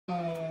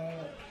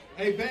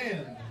Hey,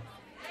 band.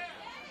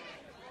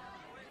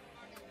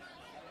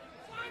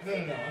 No.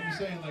 I'm just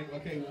saying, like,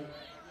 okay,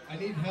 I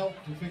need help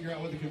to figure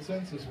out what the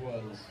consensus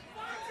was.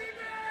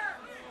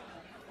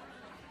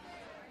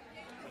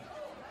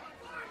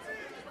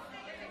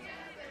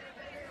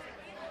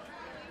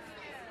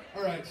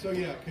 All right, so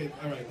yeah, okay,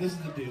 all right, this is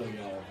the deal,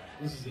 y'all.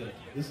 This is it.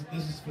 This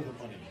is for the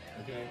money,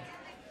 okay?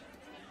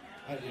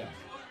 Yeah.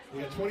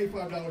 We got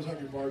 $25 off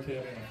your bar tab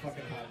and a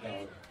fucking hot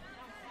dog.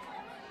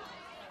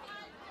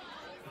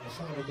 And a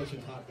son of a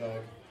bitchin' hot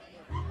dog.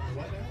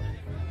 What now?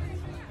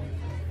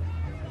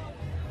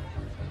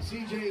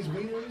 CJ's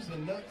Wieners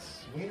and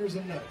Nuts. Wieners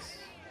and Nuts.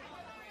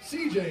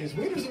 CJ's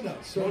Wieners and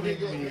Nuts. So they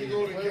go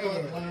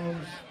to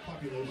lounge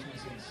population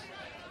since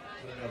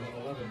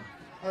 11.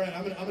 All right,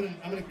 I'm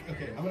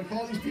gonna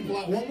call these people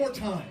out one more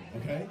time,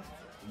 okay?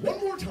 One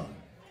more time.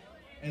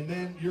 And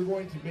then you're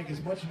going to make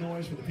as much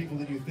noise for the people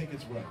that you think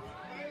it's right.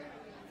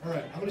 All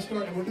right, I'm gonna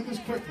start, and we'll do this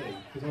quickly,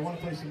 because I want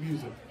to play some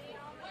music.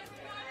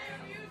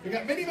 We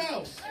got Minnie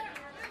Mouse.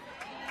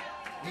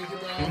 Mickey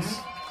Mouse.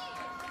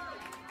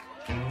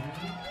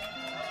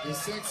 The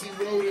sexy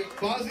rodent.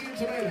 Fozzie and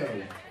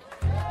Tomato.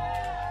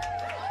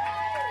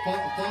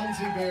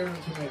 Fonzie Bear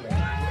and Tomato.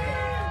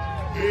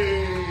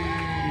 Hey.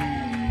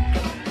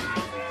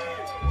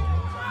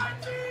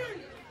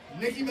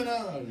 Nicki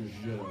Minaj.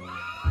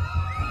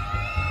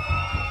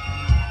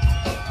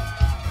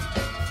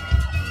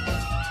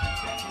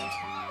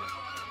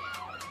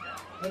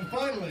 And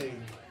finally,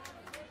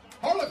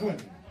 Harlequin.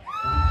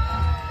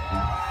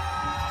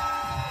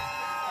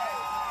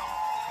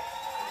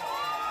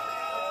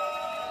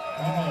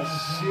 Oh,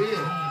 shit.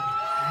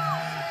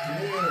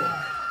 Yeah.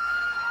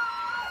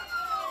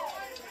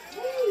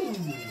 Woo.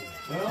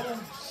 Well,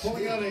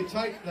 pulling out a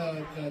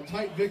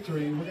tight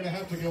victory, we're going to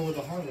have to go with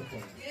the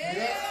Harlequin.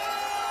 Yeah.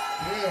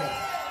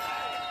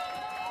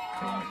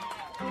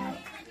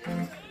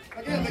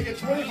 Again, they get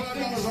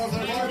 $25 off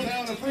their bar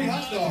tab and a free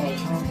hot dog.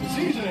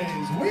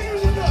 CJ's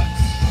Wieners and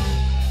Nuts.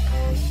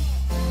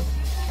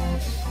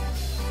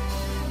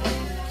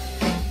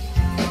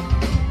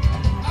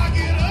 I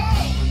get up.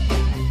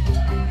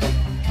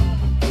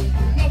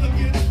 Nothing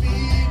gets me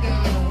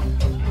down.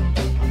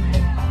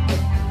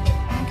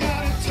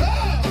 Got it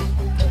tough.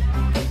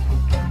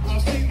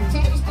 I've seen the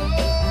toughest stuff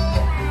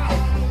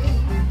around.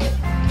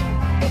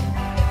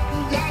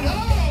 Got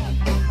up.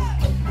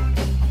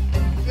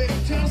 They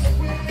just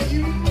where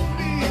you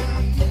been.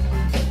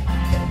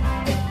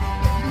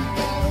 You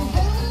gotta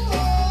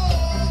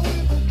roll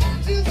with the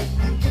punches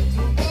and get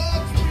to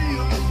what's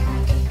real.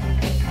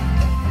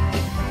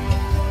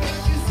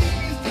 Can't you see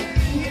me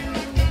standing here? I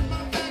got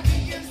my back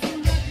against the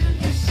record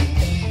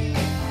machine.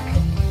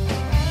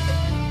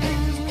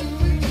 Ain't this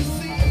quick to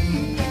see?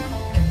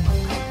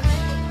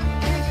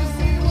 Can't you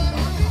see what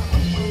I'm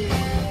doing?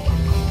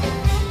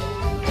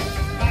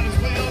 Might as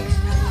well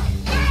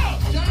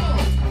jump.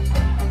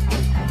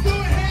 Go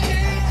ahead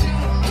and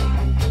jump.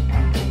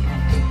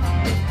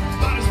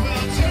 Might as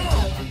well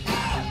jump.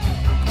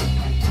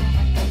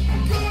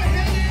 Go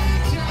ahead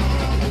and jump.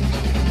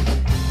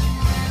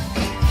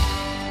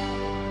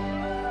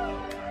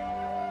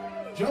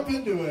 Jump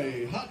into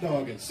a hot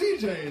dog at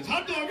CJ's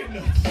Hot Dog and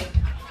Nuts.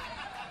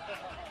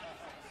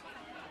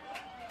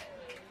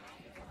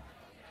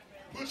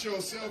 Put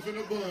yourself in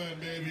a bun,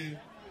 baby.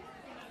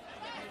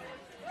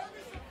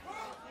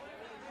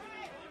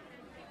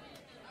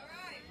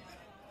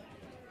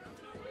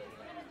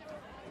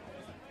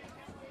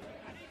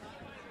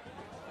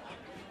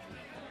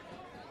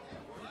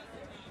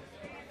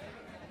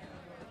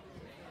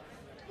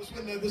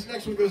 This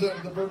next one goes out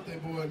to the birthday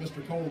boy,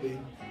 Mr. Colby.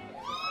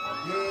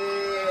 Yeah.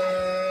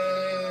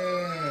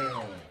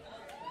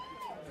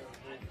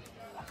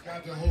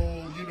 Got the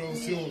whole,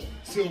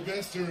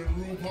 Sylvester and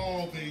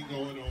RuPaul thing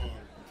going on.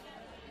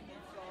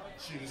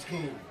 Shit is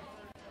cool.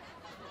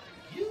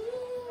 You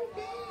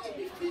made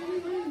me feel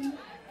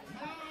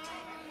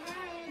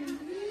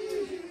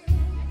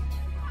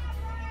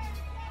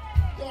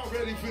y'all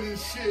ready for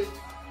this shit?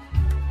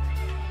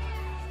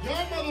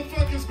 Y'all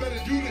motherfuckers better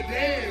do the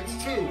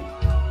dance too.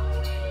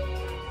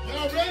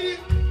 Y'all ready?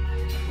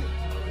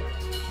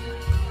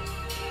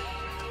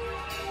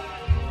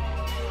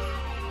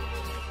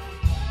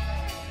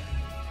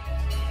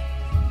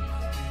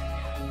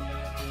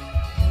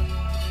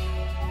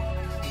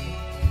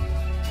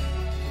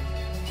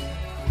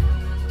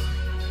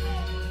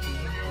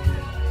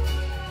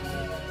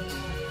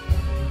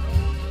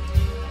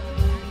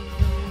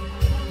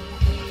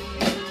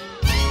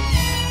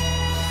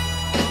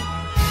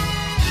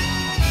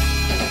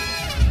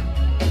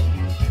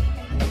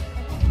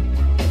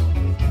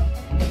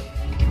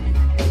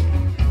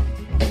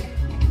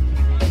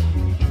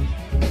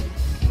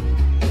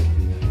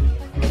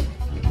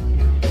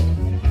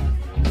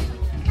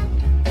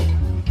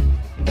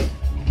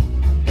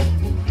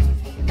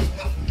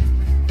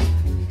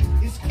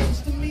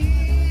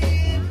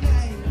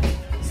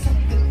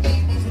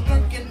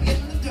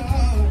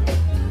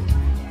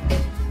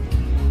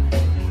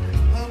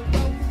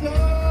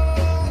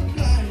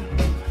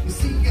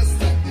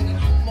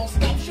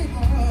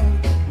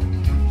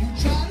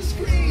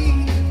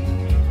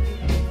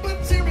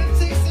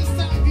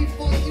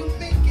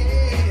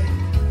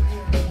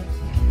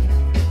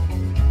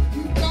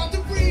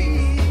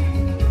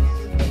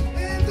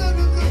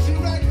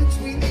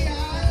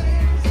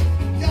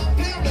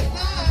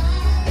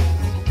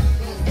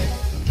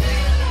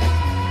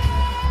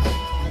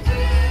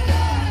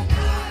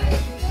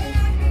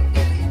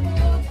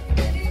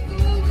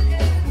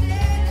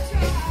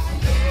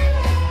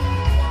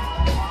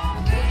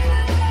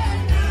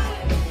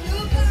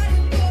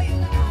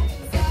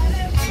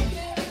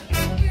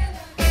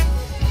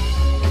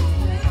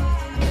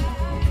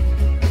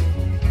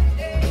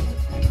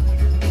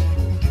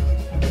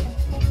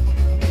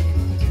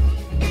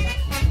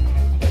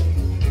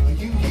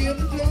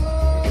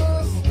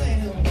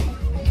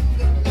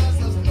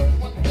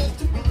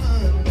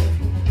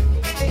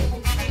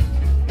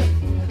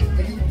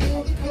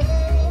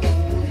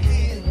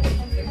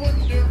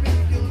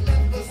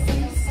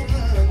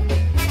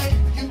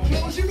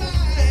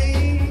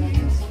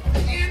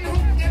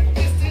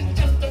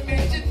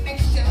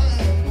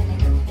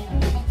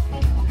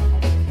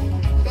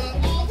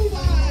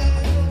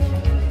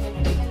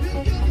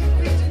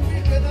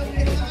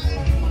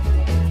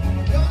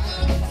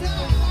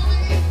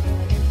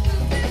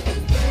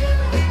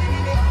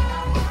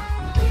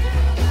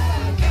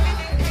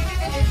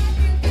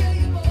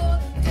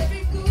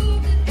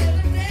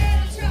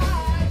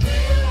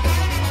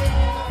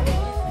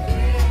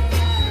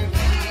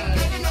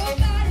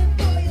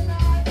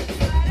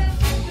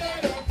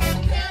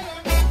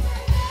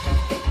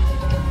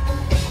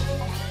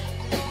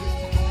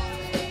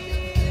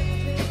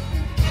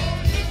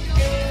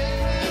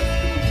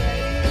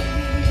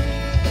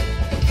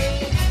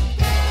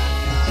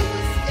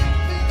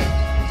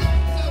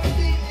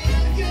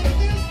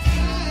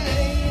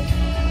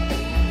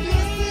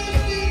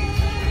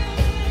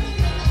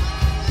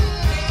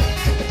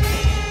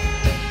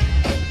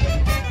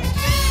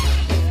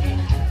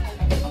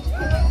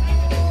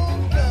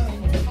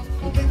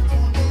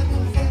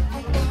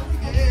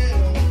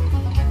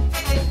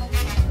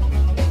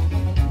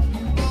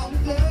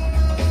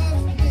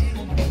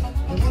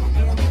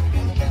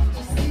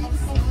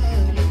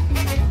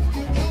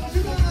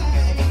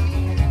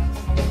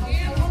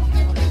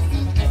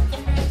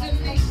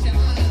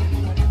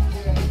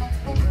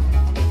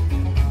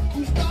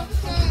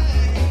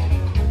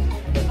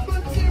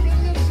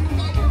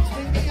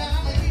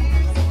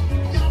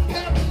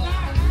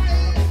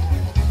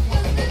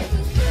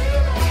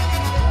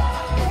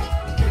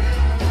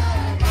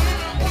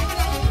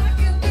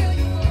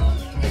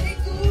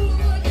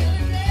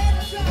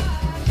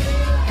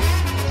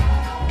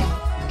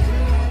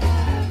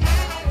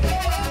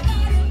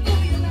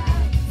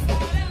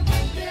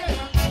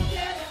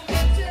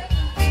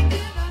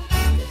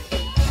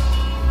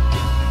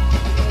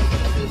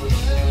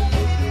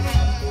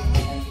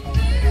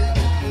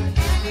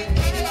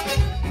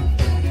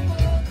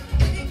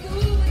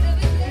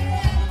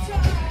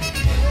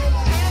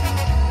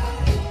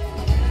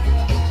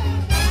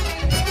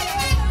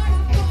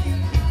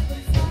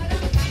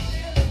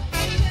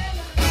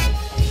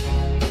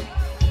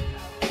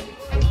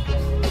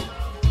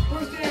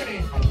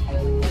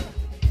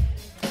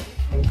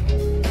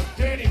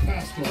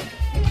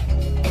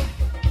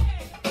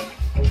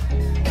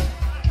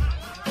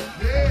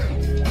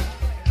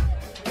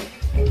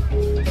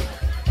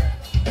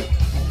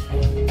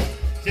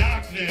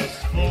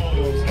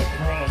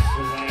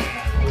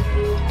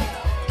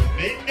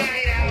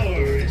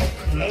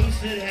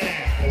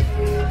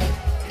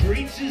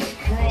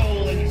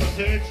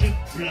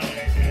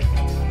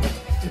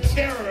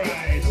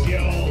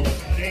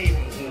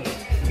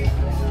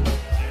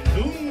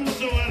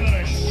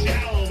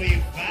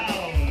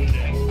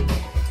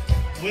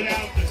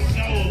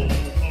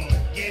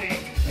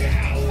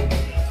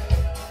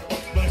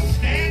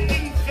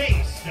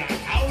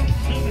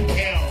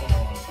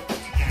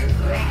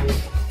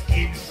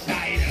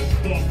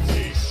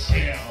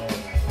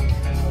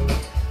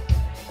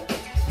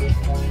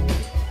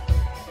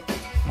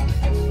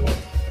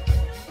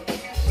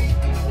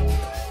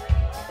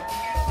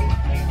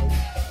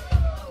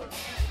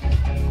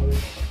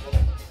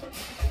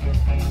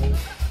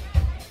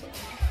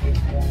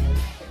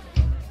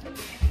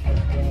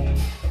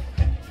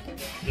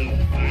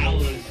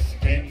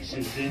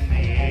 in the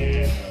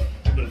air.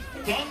 The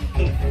funk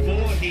of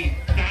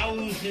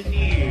 40,000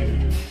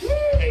 years.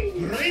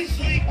 And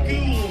grisly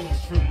ghouls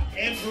from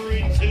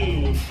every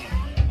tomb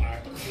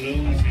are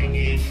closing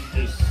in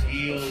to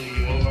seal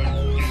your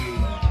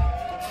doom.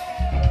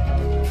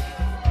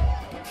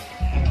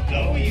 And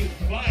though you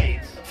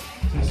fight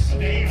to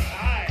stay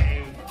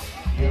alive,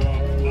 your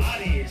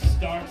body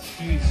starts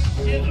to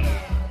shiver.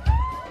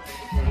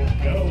 For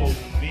no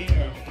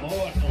mere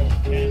mortal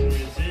can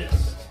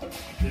resist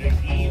the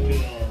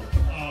evil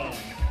of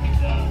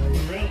the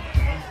thriller.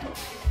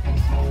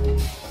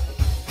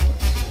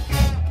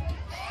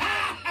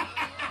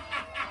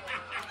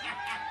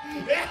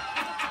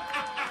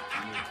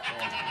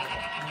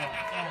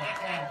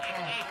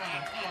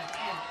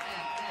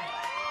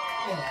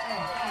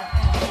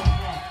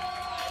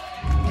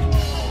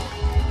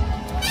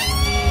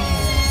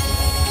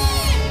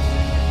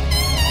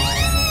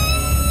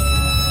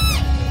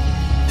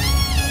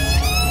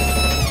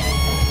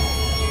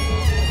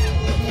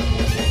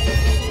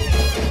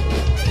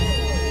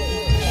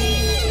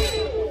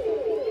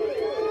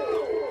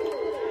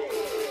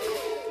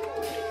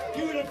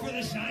 Give it up for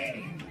the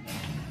Shining.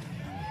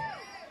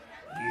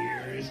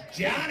 Here's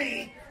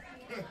Johnny.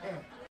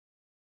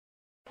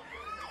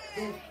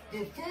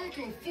 The funk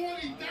of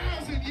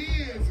 40,000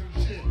 years and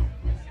shit.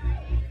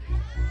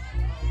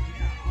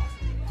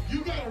 You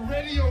got a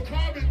radio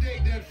carbon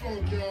date that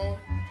funk, y'all.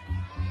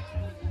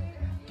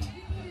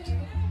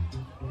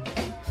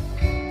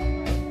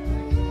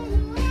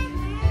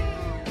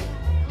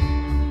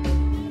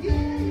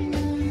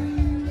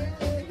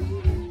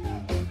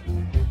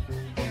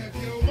 If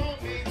you want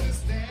me to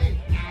stay,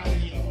 I'll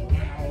be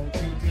around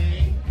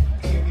today.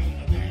 Give me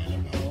a man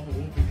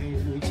for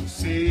you to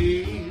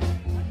see.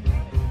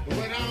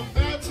 When I'm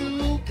about to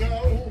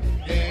go,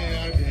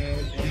 yeah,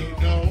 you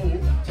know,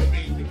 to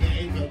meet the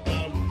game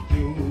about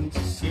you to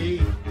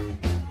see.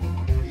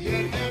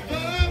 You'll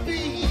never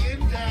be in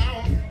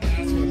doubt,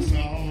 that's what it's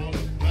all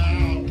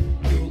about.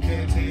 You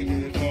can take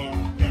it for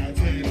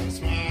granted and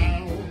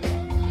smile.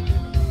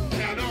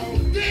 Now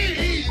those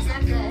days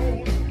I'm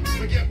gone,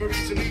 forget me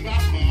recently by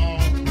fall.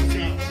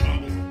 Just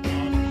promise I'm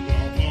gone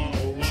for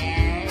a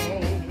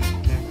while.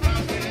 Now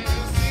then,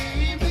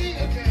 see me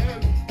again,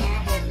 I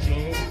hope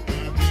you're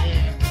happy.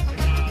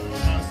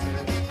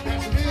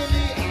 That's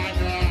really I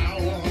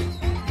know.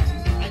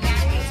 I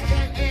got this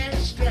get in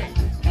straight.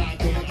 How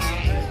could I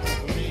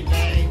ever be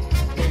late?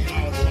 When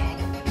y'all walk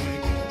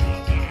thinking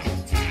about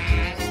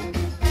time.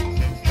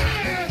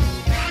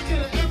 How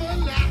could I ever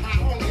lie?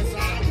 Yes,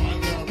 I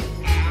wonder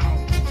how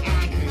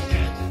I could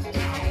get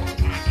down.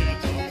 I can't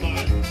go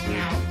but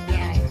now.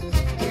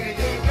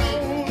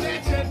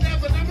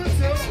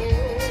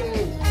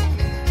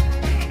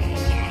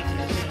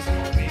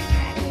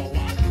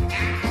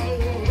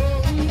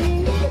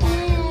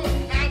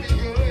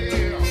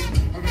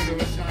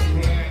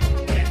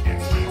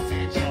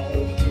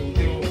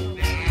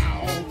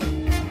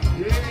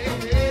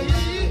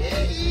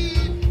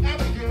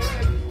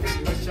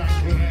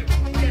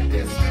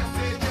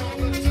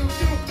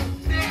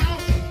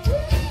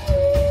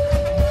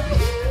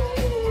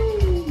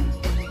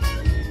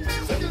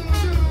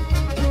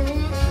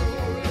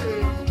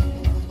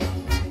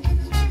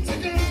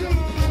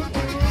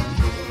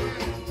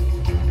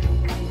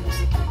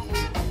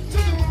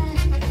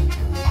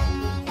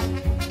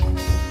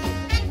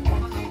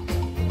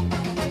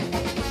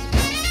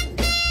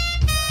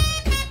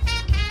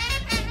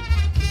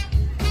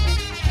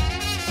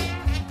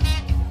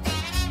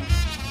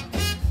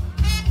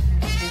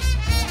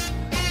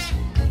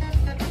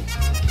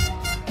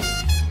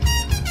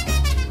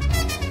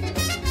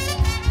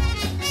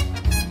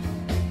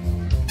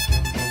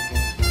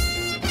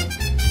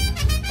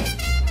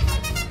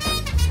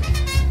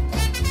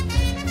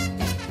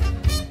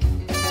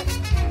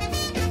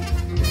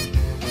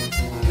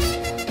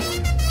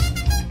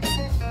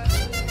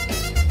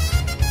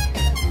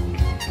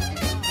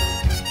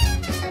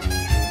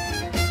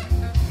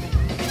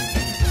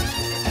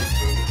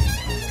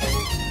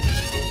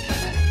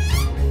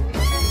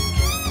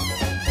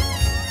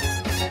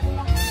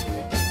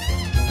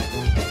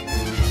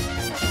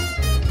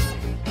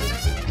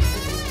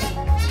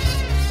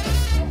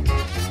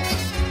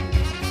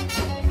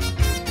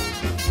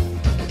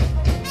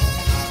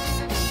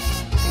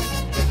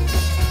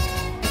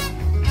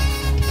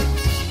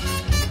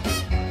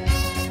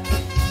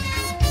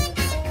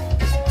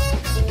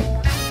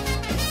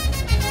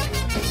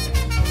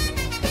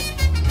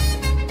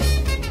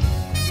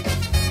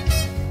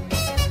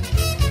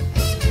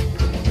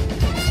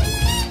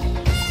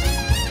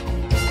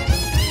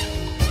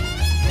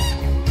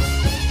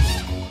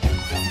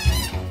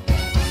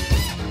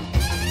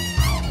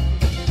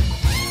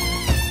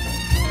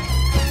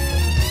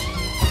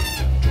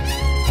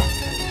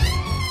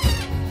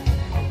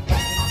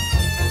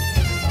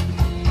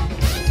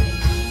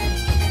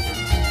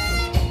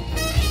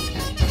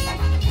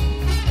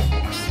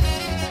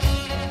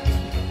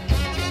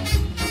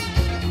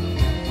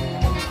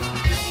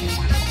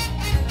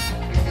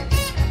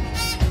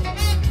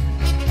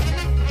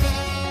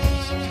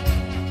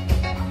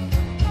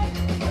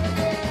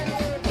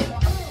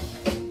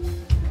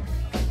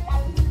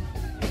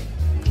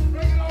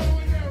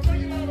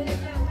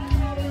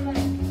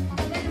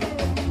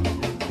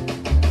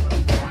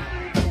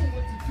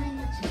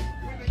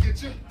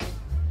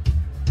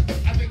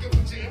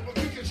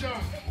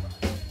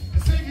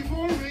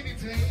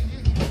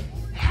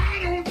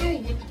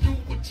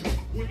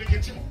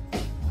 get you.